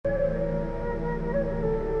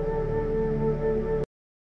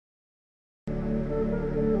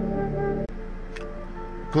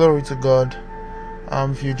Glory to God.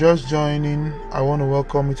 If you're just joining, I want to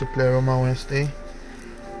welcome you to Pleroma Wednesday.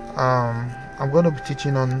 I'm going to be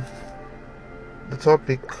teaching on the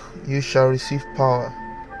topic, you shall receive power.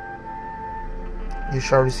 You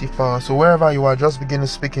shall receive power. So wherever you are, just begin to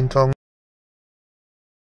speak in tongues.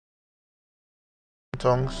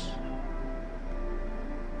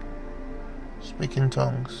 Speak in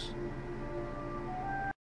tongues.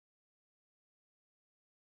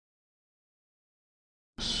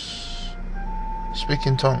 Speak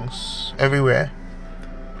in tongues everywhere.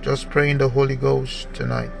 Just pray in the Holy Ghost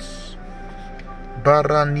tonight.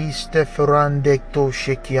 Baraniste ferandecto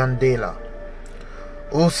shekiandela.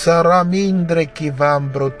 Usaramindre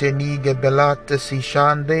kivambro tenige belate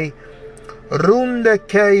sishande. Runde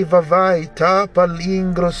kei vavaita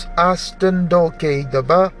palingros astendo kei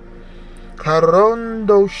daba.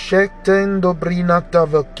 Carondo shektendo brinata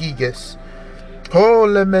vakiges.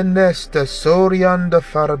 Hole meneste sorianda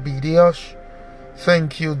farbidios.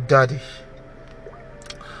 Thank you, Daddy.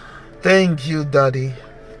 Thank you, Daddy.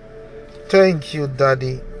 Thank you,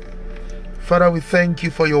 Daddy. Father, we thank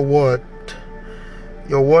you for your word.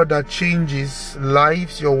 Your word that changes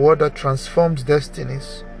lives. Your word that transforms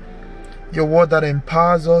destinies. Your word that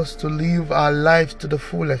empowers us to live our lives to the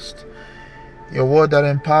fullest. Your word that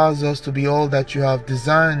empowers us to be all that you have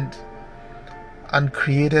designed and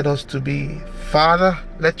created us to be. Father,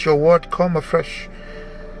 let your word come afresh,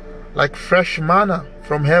 like fresh manna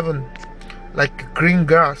from heaven, like green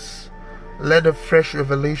grass. Let a fresh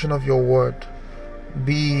revelation of your word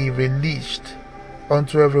be released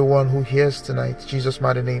unto everyone who hears tonight. In Jesus'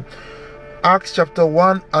 mighty name. Acts chapter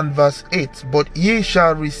 1 and verse 8. But ye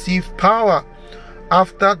shall receive power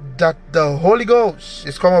after that the Holy Ghost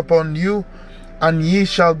is come upon you, and ye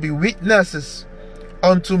shall be witnesses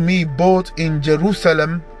unto me both in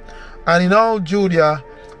Jerusalem and in all Judea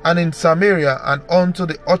and in Samaria and unto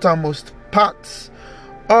the uttermost parts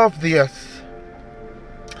of the earth.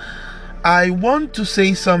 I want to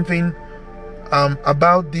say something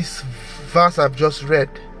about this verse I've just read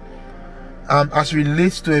as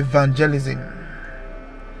relates to evangelism.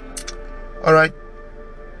 Alright,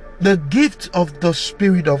 the gift of the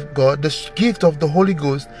Spirit of God, the gift of the Holy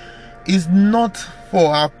Ghost, is not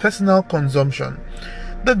for our personal consumption.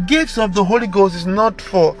 The gifts of the Holy Ghost is not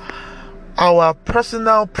for our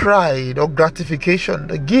personal pride or gratification.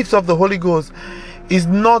 The gifts of the Holy Ghost is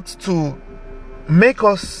not to make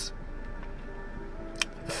us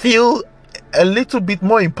feel a little bit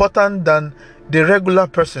more important than the regular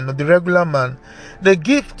person or the regular man. The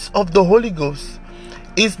gifts of the Holy Ghost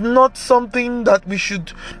is not something that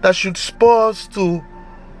should spur us to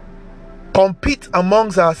compete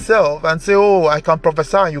amongst ourselves and say, oh, I can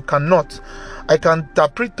prophesy and you cannot. I can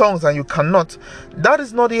interpret tongues and you cannot. That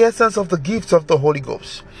is not the essence of the gifts of the Holy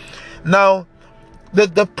Ghost. Now,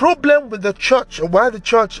 the problem with the church, why the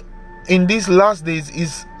church in these last days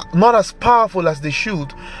is not as powerful as they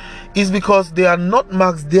should, is because they have not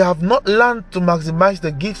learned to maximize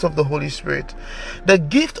the gifts of the Holy Spirit. The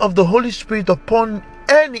gift of the Holy Spirit upon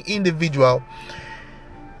any individual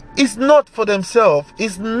is not for themselves,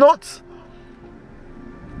 is not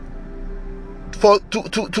for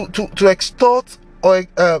to extort or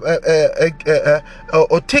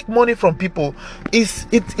take money from people.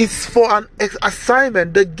 It is for an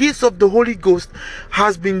assignment. The gifts of the Holy Ghost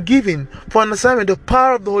has been given for an assignment. The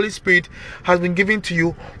power of the Holy Spirit has been given to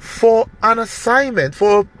you for an assignment,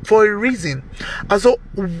 for a reason. And so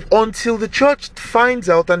until the church finds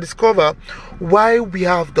out and discover why we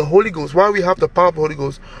have the Holy Ghost, why we have the power of the Holy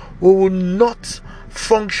Ghost, we will not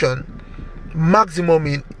function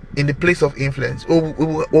maximum in the place of influence. We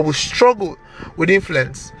will struggle with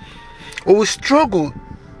influence. We will struggle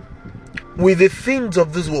with the things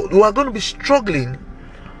of this world. We are going to be struggling.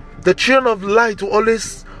 The children of light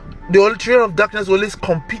the children of darkness will always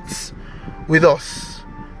compete with us.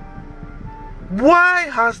 Why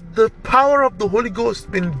has the power of the Holy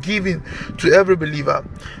Ghost been given to every believer?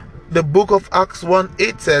 The book of Acts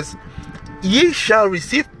 1:8 says, ye shall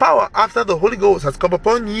receive power after the Holy Ghost has come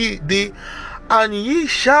upon ye, and ye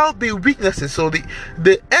shall be witnesses. So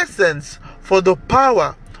the essence for the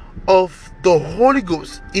power of the Holy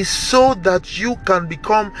Ghost is so that you can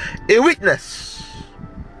become a witness.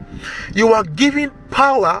 You are given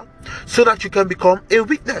power so that you can become a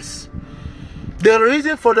witness. The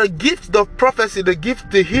reason for the gift of prophecy, the gift,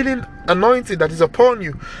 the healing anointing that is upon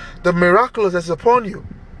you, the miraculous that is upon you,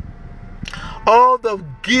 all the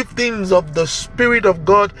giftings of the Spirit of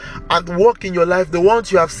God at work in your life, the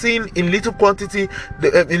ones you have seen in little quantity,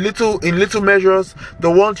 in little measures,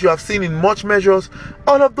 the ones you have seen in much measures,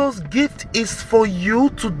 all of those gifts is for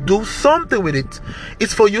you to do something with it.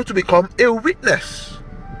 It's for you to become a witness.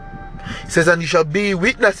 It says, and you shall be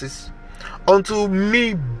witnesses unto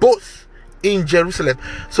me both in Jerusalem.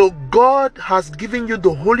 So God has given you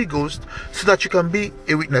the Holy Ghost so that you can be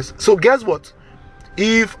a witness. So guess what?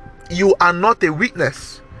 If you are not a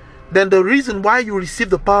witness, then the reason why you receive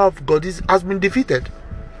the power of God has been defeated.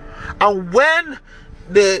 And when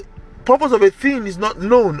the purpose of a thing is not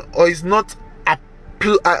known or is not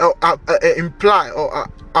implied or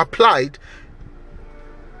applied,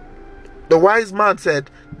 the wise man said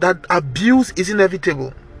that abuse is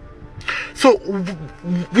inevitable. So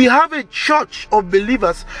we have a church of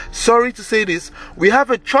believers, sorry to say this, we have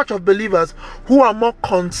a church of believers who are more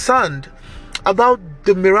concerned about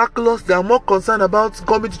the miraculous. They are more concerned about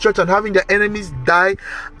coming to church and having their enemies die,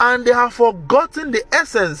 and they have forgotten the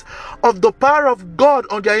essence of the power of God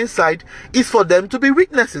on their inside is for them to be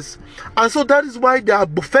witnesses. And so that is why they are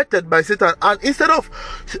buffeted by Satan, and instead of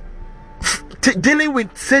dealing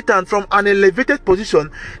with Satan from an elevated position,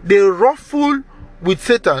 they ruffle with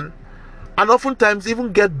Satan and oftentimes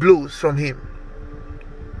even get blows from him.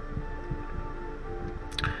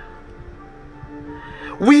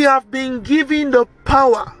 We have been given the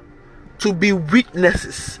power to be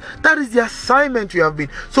witnesses. That is the assignment we have been.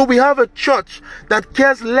 So we have a church that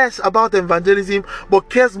cares less about evangelism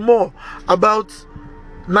but cares more about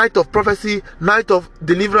night of prophecy, night of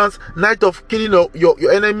deliverance, night of killing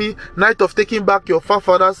your enemy, night of taking back your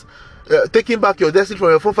forefathers, taking back your destiny from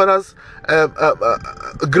your forefathers'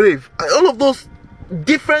 grave. And all of those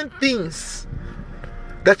different things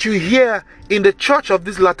that you hear in the church of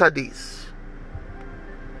these latter days.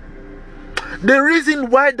 The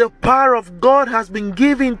reason why the power of God has been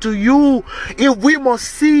given to you, if we must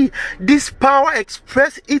see this power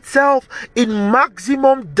express itself in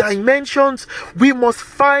maximum dimensions, we must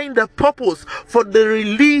find the purpose for the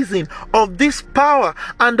releasing of this power,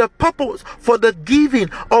 and the purpose for the giving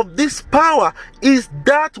of this power is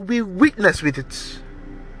that we witness with it.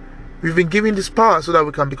 We've been given this power so that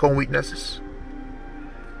we can become witnesses.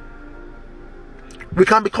 We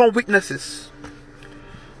can become witnesses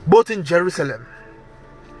both in Jerusalem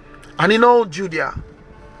and in all Judea.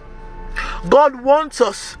 God wants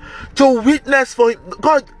us to witness for him.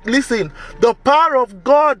 God, listen, the power of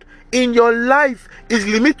God in your life is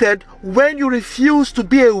limited when you refuse to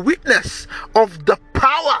be a witness of the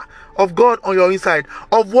power of God on your inside,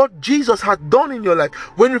 of what Jesus had done in your life.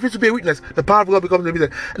 When you refuse to be a witness, the power of God becomes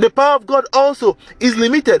limited. The power of God also is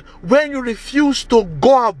limited when you refuse to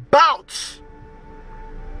go about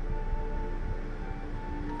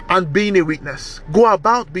and being a witness. Go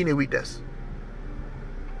about being a witness.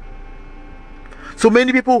 So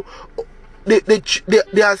many people,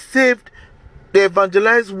 they are saved, they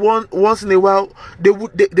evangelize once in a while.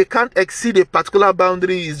 They can't exceed a particular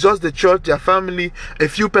boundary. It's just the church, their family, a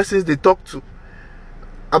few persons they talk to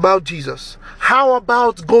about Jesus. How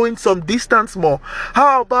about going some distance more?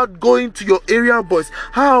 How about going to your area boys?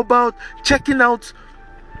 How about checking out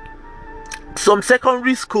some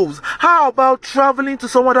secondary schools? How about traveling to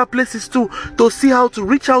some other places too, to see how to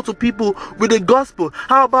reach out to people with the gospel?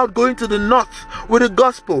 How about going to the north with the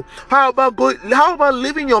gospel? How about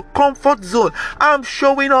leaving your comfort zone? I'm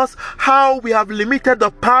showing us how we have limited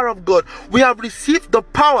the power of God. We have received the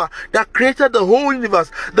power that created the whole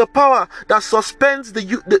universe, the power that suspends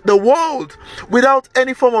the world without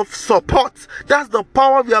any form of support. That's the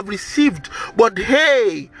power we have received. But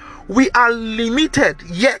hey, we are limited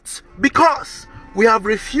yet because we have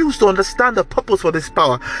refused to understand the purpose for this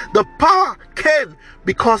power. The power came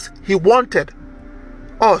because he wanted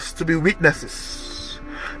us to be witnesses.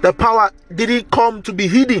 The power didn't come to be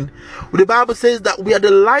hidden. The Bible says that we are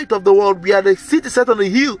the light of the world. We are the city set on the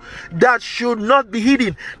hill that should not be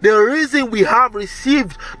hidden. The reason we have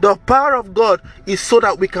received the power of God is so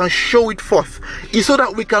that we can show it forth. Is so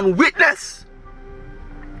that we can witness.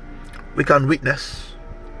 We can witness.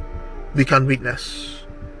 We can witness.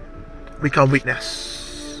 We can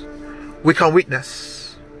witness. We can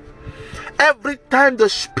witness. Every time the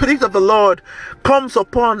Spirit of the Lord comes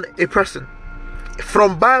upon a person,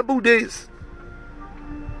 from Bible days,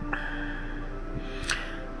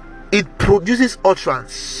 it produces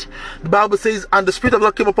utterance. The Bible says, and the Spirit of the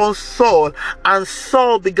Lord came upon Saul, and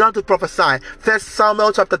Saul began to prophesy. 1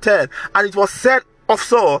 Samuel chapter 10. And it was said of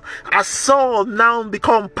Saul, as Saul now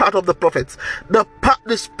become part of the prophets. The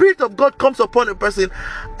Spirit of God comes upon a person.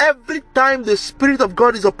 Every time the Spirit of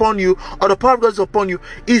God is upon you, or the power of God is upon you,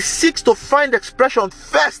 it seeks to find expression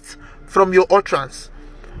first from your utterance.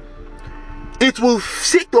 It will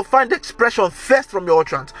seek to find expression first from your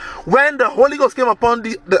utterance. When the Holy Ghost came upon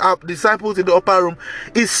the disciples in the upper room,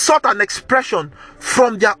 it sought an expression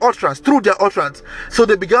from their utterance, through their utterance. So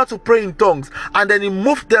they began to pray in tongues, and then he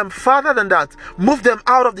moved them further than that, moved them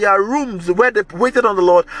out of their rooms where they waited on the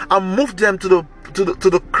Lord, and moved them to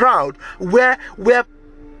the crowd where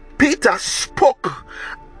Peter spoke.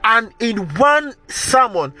 And in one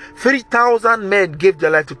sermon, 3,000 men gave their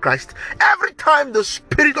life to Christ. Every time the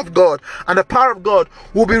Spirit of God and the power of God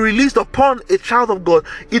will be released upon a child of God,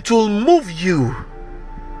 it will move you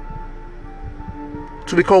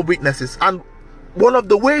to become witnesses. And one of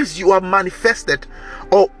the ways you are manifested,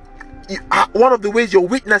 or one of the ways your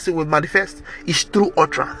witnessing will manifest, is through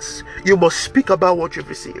utterance. You must speak about what you've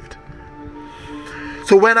received.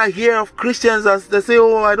 So when I hear of Christians as they say,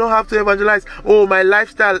 oh, I don't have to evangelize, oh, my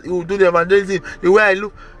lifestyle will do the evangelism, the way I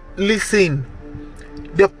look, listen,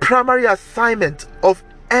 the primary assignment of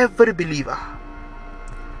every believer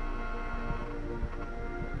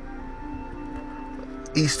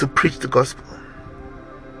is to preach the gospel.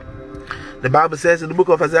 The Bible says in the book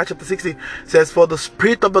of Isaiah chapter 60, says, for the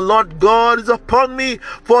Spirit of the Lord God is upon me,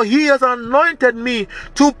 for he has anointed me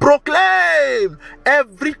to proclaim.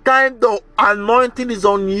 Every time the anointing is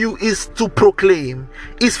on you, is to proclaim,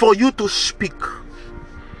 is for you to speak.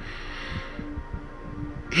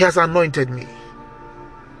 He has anointed me.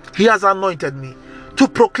 He has anointed me to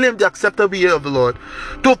proclaim the acceptable year of the Lord,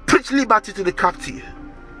 to preach liberty to the captive,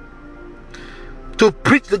 to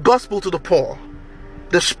preach the gospel to the poor.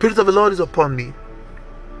 The Spirit of the Lord is upon me.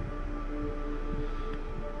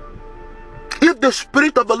 If the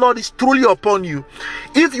Spirit of the Lord is truly upon you,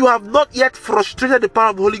 if you have not yet frustrated the power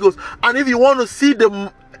of the Holy Ghost, and if you want to see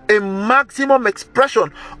a maximum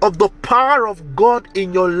expression of the power of God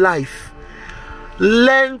in your life,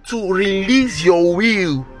 learn to release your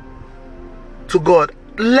will to God.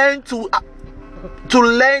 Learn to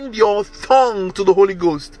lend your tongue to the Holy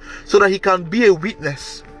Ghost, so that he can be a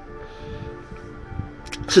witness,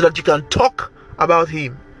 so that you can talk about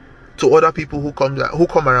him to other people who come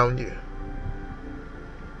around you.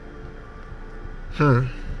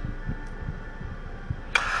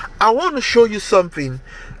 I want to show you something.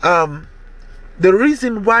 The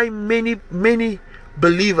reason why many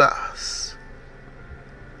believers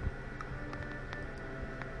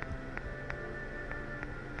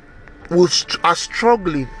are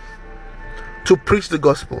struggling to preach the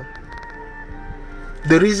gospel.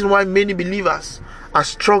 The reason why many believers are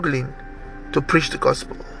struggling to preach the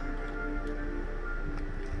gospel.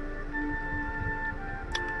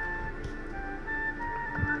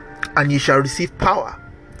 And ye shall receive power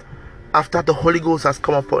after the Holy Ghost has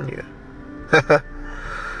come upon you.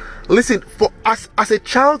 Listen, for as a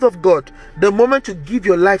child of God, the moment you give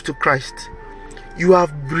your life to Christ, you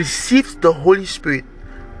have received the Holy Spirit,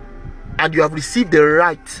 and you have received the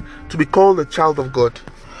right to be called a child of God.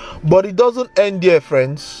 But it doesn't end there,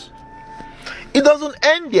 friends. It doesn't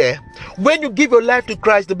end there. When you give your life to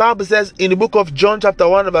Christ, the Bible says in the book of John chapter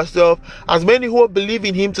 1 verse 12, as many who believe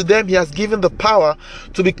in him, to them he has given the power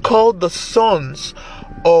to be called the sons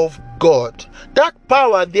of God. That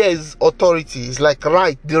power there is authority. It's like the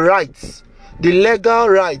rights, the legal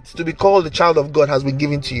rights to be called the child of God has been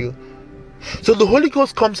given to you. So the Holy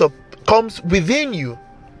Ghost comes within you.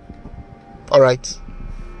 All right.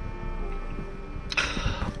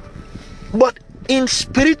 But in the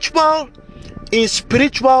spiritual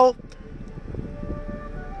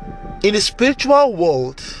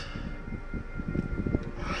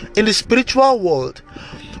world,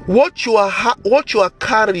 what you are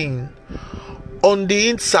carrying on the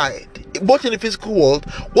inside, both in the physical world,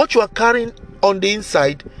 what you are carrying on the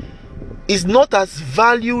inside is not as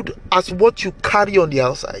valued as what you carry on the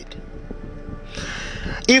outside.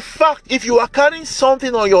 In fact, if you are carrying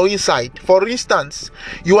something on your inside, for instance,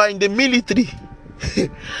 you are in the military,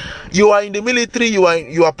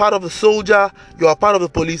 you are part of the soldier, you are part of the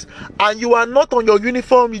police, and you are not on your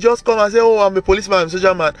uniform. You just come and say, oh, I'm a policeman, I'm a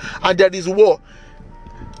soldier man, and there is war.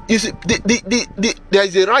 You see, there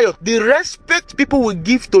is a riot. The respect people will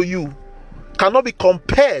give to you cannot be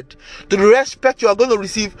compared to the respect you are going to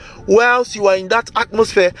receive whilst you are in that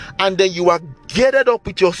atmosphere, and then you are gathered up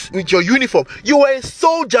with your uniform. You are a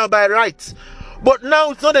soldier by right. But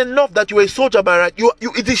now it's not enough that you are a soldier by right.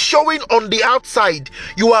 It is showing on the outside.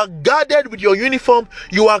 You are guarded with your uniform.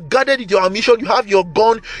 You are guarded with your ammunition. You have your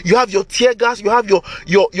gun. You have your tear gas. You have your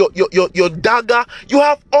dagger. You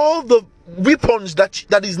have all the weapons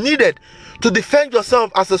that is needed to defend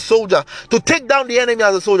yourself as a soldier, to take down the enemy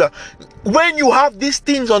as a soldier. When you have these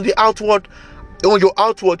things on your outward,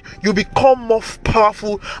 you become more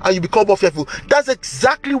powerful and you become more fearful. That's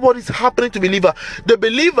exactly what is happening to the believer. The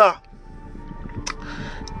believer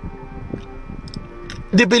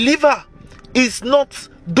the believer is not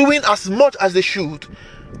doing as much as they should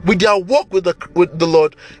with their walk with the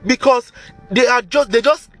Lord, because they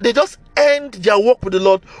just end their walk with the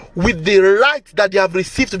Lord with the right that they have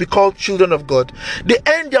received to be called children of God. They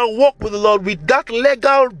end their walk with the Lord with that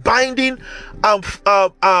legal binding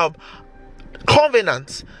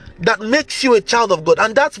covenant that makes you a child of God,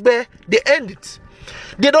 and that's where they end it.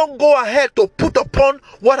 They don't go ahead to put upon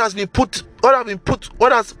what has been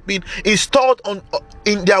installed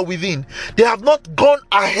in their within. They have not gone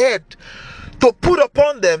ahead to put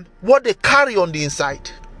upon them what they carry on the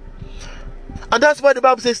inside. And that's why the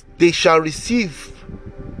Bible says they shall receive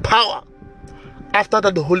power after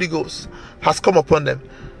that the Holy Ghost has come upon them,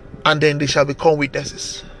 and then they shall become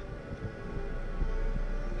witnesses.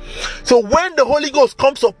 So when the Holy Ghost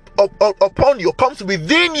comes upon you, comes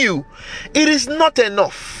within you, it is not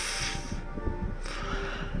enough.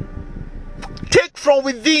 Take from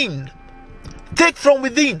within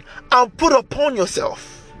and put upon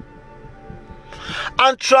yourself,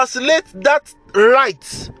 and translate that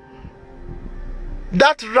right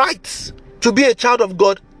to be a child of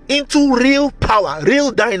God into real power,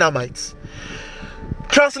 real dynamite.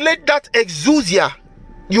 Translate that exousia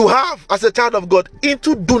you have as a child of God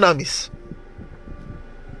into dunamis.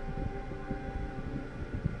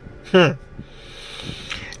 When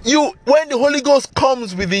the Holy Ghost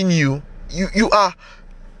comes within you, you are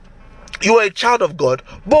a child of God.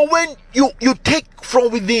 But when you take from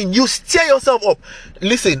within, you stir yourself up.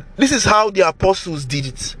 Listen, this is how the apostles did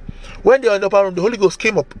it. When they were in the upper room, the Holy Ghost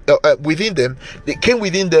came up within them. They came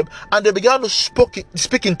within them, and they began to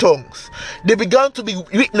speak in tongues. They began to be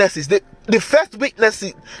witnesses. The first witness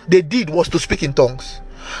they did was to speak in tongues.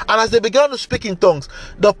 And as they began to speak in tongues,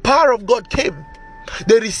 the power of God came.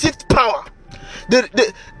 They received power.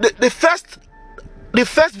 The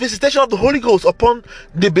first visitation of the Holy Ghost upon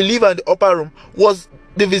the believer in the upper room was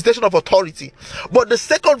the visitation of authority. But the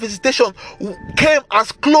second visitation came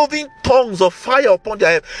as cloven tongues of fire upon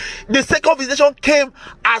their head. The second visitation came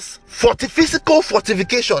as physical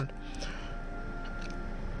fortification.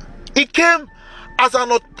 It came as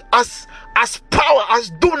power,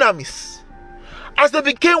 as dunamis. As they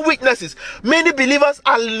became witnesses. Many believers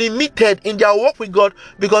are limited in their walk with God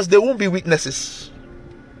because they won't be witnesses.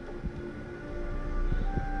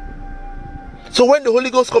 So when the Holy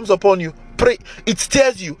Ghost comes upon you, pray. It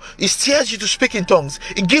stirs you to speak in tongues.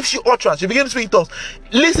 It gives you utterance. You begin to speak in tongues.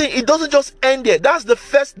 Listen, it doesn't just end there. That's the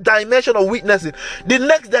first dimension of witnessing. The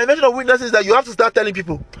next dimension of witnessing is that you have to start telling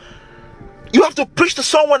people. You have to preach to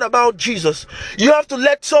someone about Jesus. You have to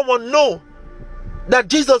let someone know that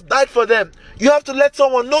Jesus died for them. You have to let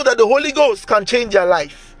someone know that the Holy Ghost can change their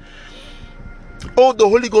life. Oh, the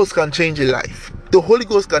Holy Ghost can change your life. The Holy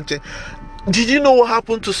Ghost can change. Did you know what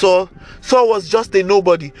happened to Saul? Saul was just a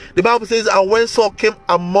nobody. The Bible says, and when Saul came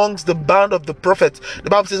amongst the band of the prophets, the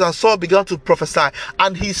Bible says, and Saul began to prophesy,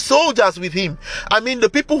 and his soldiers with him. I mean, the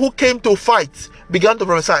people who came to fight began to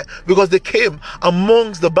prophesy because they came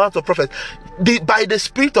amongst the bands of prophets by the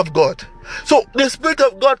Spirit of God. So the Spirit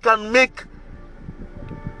of God can make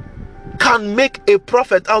a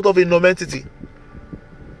prophet out of a nonentity.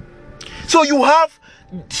 So you have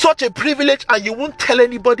such a privilege and you won't tell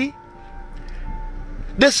anybody.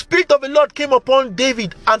 The Spirit of the Lord came upon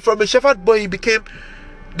David, and from a shepherd boy he became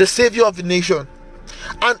the savior of the nation.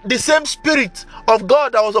 And the same Spirit of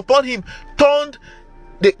God that was upon him turned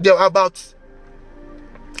they called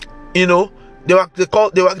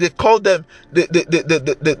them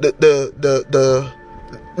the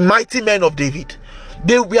mighty men of David.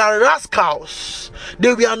 They were rascals.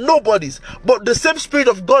 They were nobodies. But the same Spirit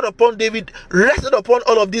of God upon David rested upon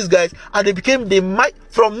all of these guys, and they became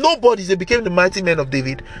from nobodies, they became the mighty men of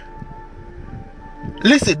David.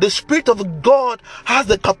 Listen, the Spirit of God has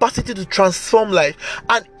the capacity to transform life,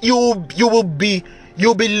 and you will be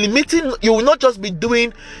limiting. You will not just be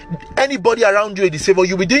doing anybody around you a disfavor.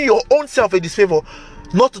 You'll be doing your own self a disfavor,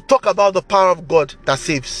 not to talk about the power of God that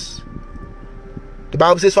saves. The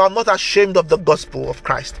Bible says, for I'm not ashamed of the gospel of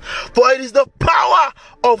Christ, for it is the power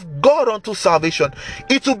of God unto salvation.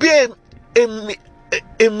 It will be a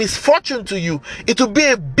misfortune to you. It will be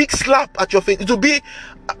a big slap at your face. It will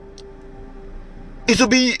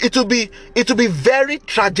be very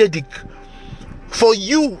tragic for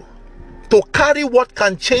you to carry what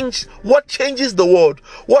changes the world,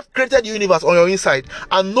 what created the universe on your inside,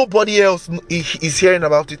 and nobody else is hearing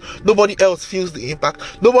about it. Nobody else feels the impact.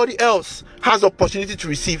 Nobody else has the opportunity to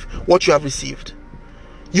receive what you have received.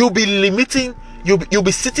 You'll be limiting. You'll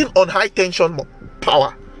be sitting on high tension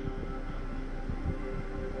power,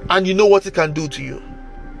 and you know what it can do to you.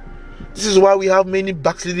 This is why we have many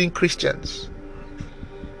backsliding Christians.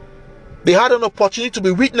 They had an opportunity to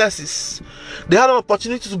be witnesses. They had an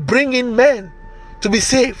opportunity to bring in men to be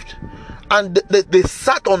saved. And they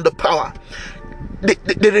sat on the power.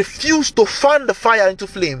 They refused to fan the fire into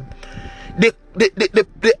flame. They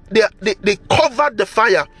covered the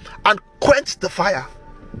fire and quenched the fire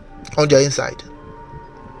on their inside.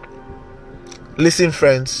 Listen,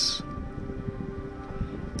 friends,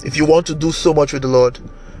 if you want to do so much with the Lord,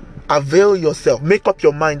 avail yourself. Make up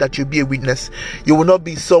your mind that you'll be a witness. You will not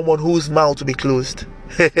be someone whose mouth will be closed.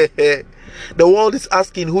 The world is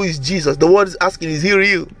asking, who is Jesus? The world is asking, is he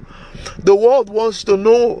real? The world wants to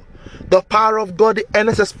know the power of God. The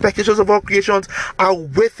earnest expectations of all creations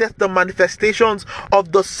awaiteth the manifestations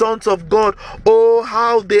of the sons of God. Oh,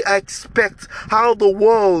 how they expect, how the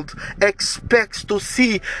world expects to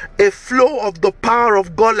see a flow of the power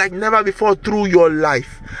of God like never before through your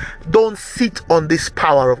life. Don't sit on this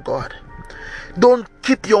power of God. Don't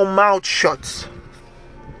keep your mouth shut.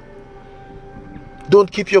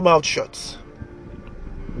 Don't keep your mouth shut.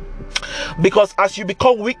 Because as you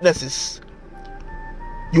become witnesses,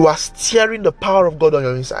 you are stirring the power of God on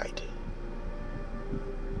your inside.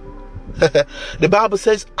 The Bible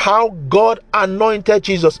says how God anointed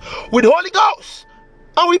Jesus with Holy Ghost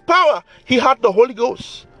and with power. He had the Holy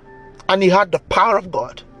Ghost and he had the power of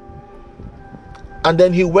God. And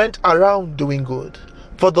then he went around doing good,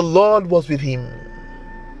 for the Lord was with him.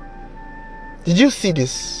 Did you see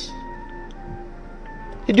this?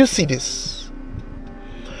 Did you see this?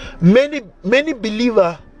 Many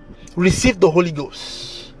believers received the Holy Ghost.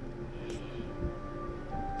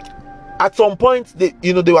 At some point, they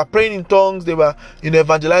were praying in tongues, they were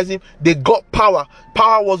evangelizing, they got power.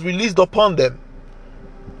 Power was released upon them.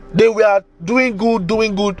 They were doing good,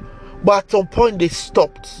 but at some point they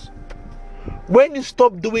stopped. When you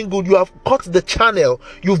stop doing good, you have cut the channel,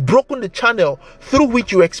 you've broken the channel through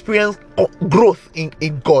which you experience growth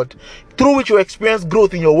in God, through which you experience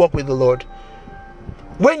growth in your walk with the Lord.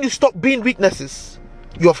 When you stop being witnesses,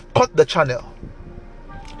 you have cut the channel.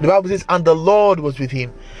 The Bible says, and the Lord was with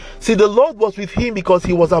him. See, the Lord was with him because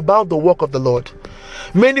he was about the work of the Lord.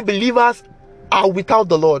 Many believers are without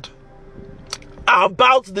the Lord, are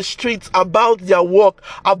about the streets, about their work,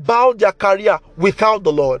 about their career, without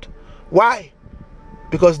the Lord. Why?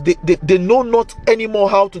 Because they know not anymore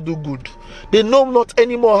how to do good. They know not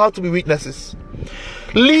anymore how to be witnesses.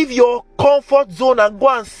 Leave your comfort zone and go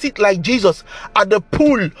and sit like Jesus at the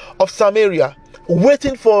pool of Samaria,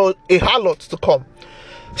 waiting for a harlot to come.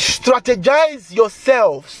 Strategize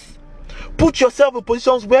yourselves. Put yourself in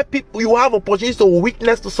positions where you have opportunities to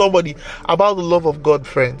witness to somebody about the love of God,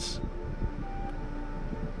 friends.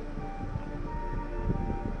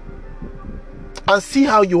 And see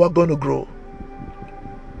how you are going to grow.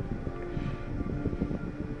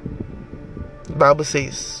 The Bible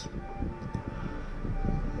says,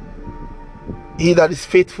 he that is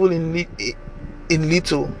faithful in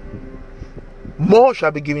little, more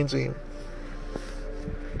shall be given to him.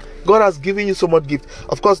 God has given you so much gift.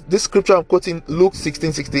 Of course, this scripture I'm quoting, Luke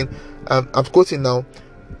 16:16, I'm quoting now,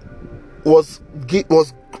 was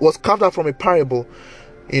carved out from a parable.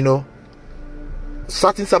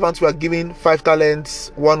 Certain servants were given 5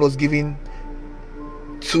 talents, one was given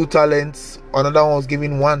 2 talents, another one was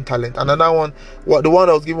given 1 talent, another one, the one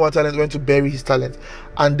that was given 1 talent went to bury his talent.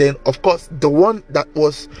 And then of course the one that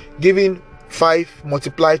was given 5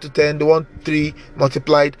 multiplied to 10, the one 3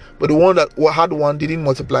 multiplied, but the one that had 1 didn't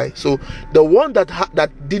multiply. So the one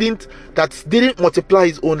that didn't multiply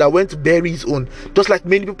his own, that went to bury his own, just like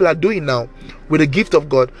many people are doing now with the gift of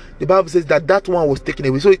God, the Bible says that one was taken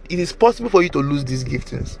away. So it is possible for you to lose these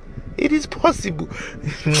giftings. It is possible.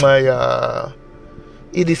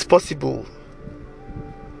 It is possible.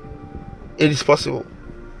 It is possible.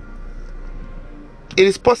 It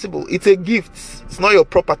is possible. It's a gift. It's not your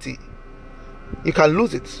property. You can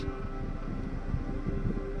lose it.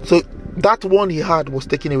 So that one he had was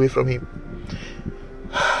taken away from him.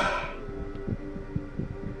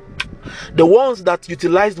 The ones that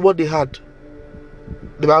utilized what they had,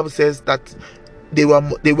 the Bible says that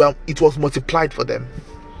it was multiplied for them.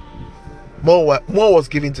 More was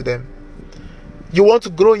given to them. You want to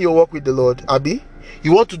grow in your walk with the Lord, Abby?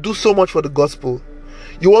 You want to do so much for the gospel.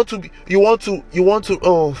 You want to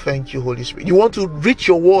oh, thank you, Holy Spirit. You want to reach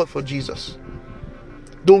your world for Jesus.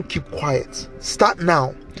 Don't keep quiet. Start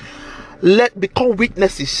now. Become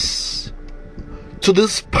witnesses to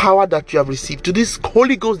this power that you have received, to this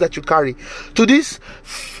Holy Ghost that you carry, to this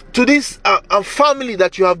family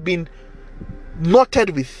that you have been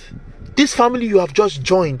knotted with, this family you have just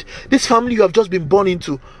joined, this family you have just been born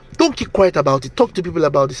into. Don't keep quiet about it. Talk to people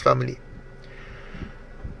about this family.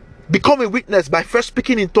 Become a witness by first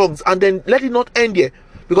speaking in tongues, and then let it not end here.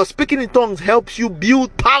 Because speaking in tongues helps you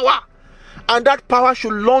build power, and that power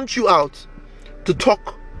should launch you out to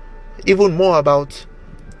talk even more about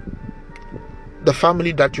the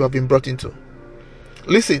family that you have been brought into.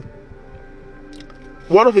 Listen,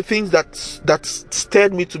 one of the things that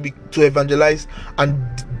stirred me to evangelize, and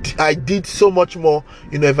I did so much more,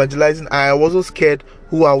 evangelizing. I wasn't scared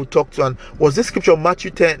who I would talk to, and was this scripture,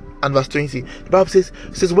 Matthew 10 and verse 20. The Bible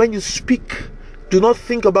says, when you speak, do not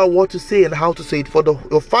think about what to say and how to say it, for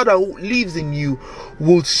your Father who lives in you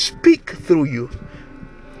will speak through you.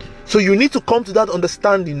 So you need to come to that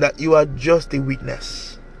understanding that you are just a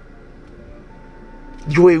witness.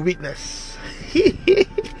 You're a witness.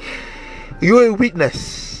 You're a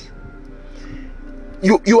witness.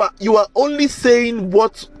 You are only saying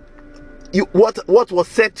what was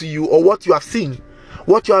said to you, or what you have seen,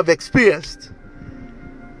 what you have experienced.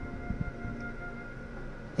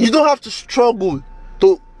 You don't have to struggle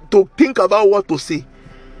to think about what to say.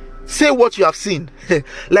 Say what you have seen.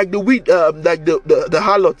 Like the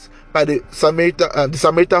harlot by the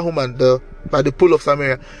Samaritan woman by the pool of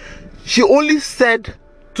Samaria. She only said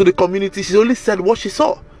to the community, she only said what she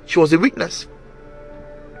saw. She was a witness.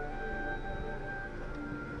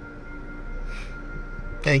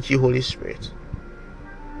 Thank you, Holy Spirit.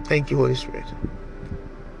 Thank you, Holy Spirit.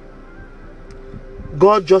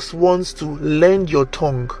 God just wants to lend your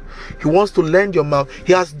tongue. He wants to lend your mouth.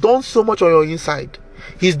 He has done so much on your inside.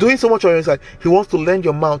 He's doing so much on your inside. He wants to lend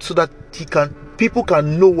your mouth so that people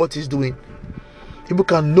can know what he's doing. People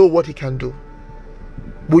can know what he can do.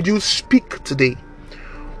 Would you speak today?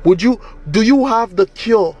 Do you have the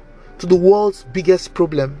cure to the world's biggest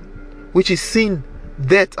problem, which is sin,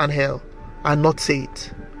 death, and hell, and not say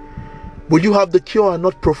it? Will you have the cure and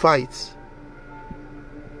not profile it?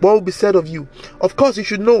 What will be said of you? Of course, you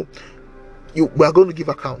should know. We are going to give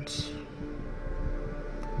accounts.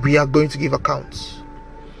 We are going to give accounts.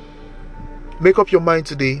 Make up your mind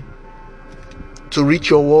today to reach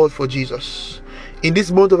your world for Jesus. In this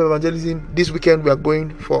month of evangelism, this weekend we are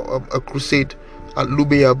going for a crusade at Lube,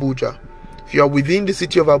 Abuja. If you are within the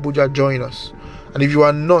city of Abuja, join us. And if you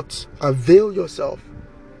are not, avail yourself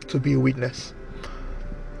to be a witness.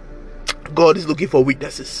 God is looking for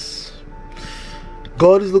witnesses.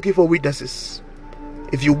 God is looking for witnesses.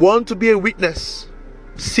 If you want to be a witness,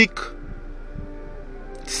 seek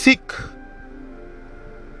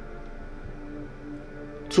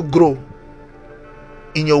to grow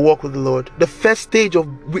in your walk with the Lord. The first stage of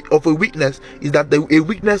a witness is that a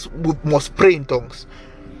witness must pray in tongues.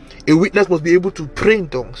 A witness must be able to pray in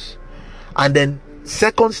tongues. And then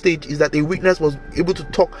second stage is that a witness must be able to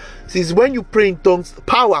talk. Since when you pray in tongues,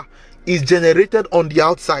 power is generated on the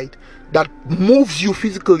outside that moves you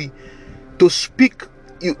physically to speak.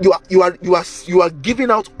 You are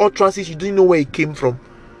giving out utterances you didn't know where it came from.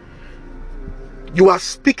 You are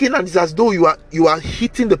speaking, and it's as though you are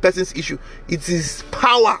hitting the person's issue. It is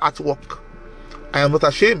power at work. I am not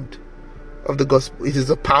ashamed of the gospel. It is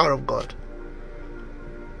the power of God.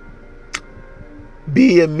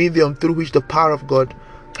 Be a medium through which the power of God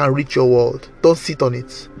can reach your world. Don't sit on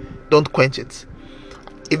it. Don't quench it.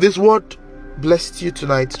 If this word blessed you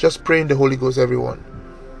tonight, just pray in the Holy Ghost, everyone.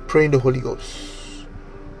 Pray in the Holy Ghost.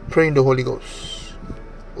 Pray in the Holy Ghost.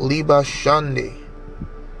 Liba Shande.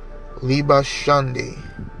 Liba Shande.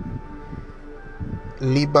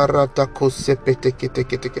 Liberata kosepete kete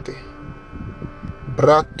kete kete.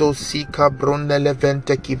 Brato sika bronele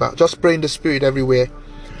vente kiva. Just pray in the spirit everywhere.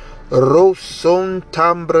 Roson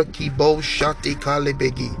tambra kibo shati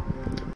kalebegi.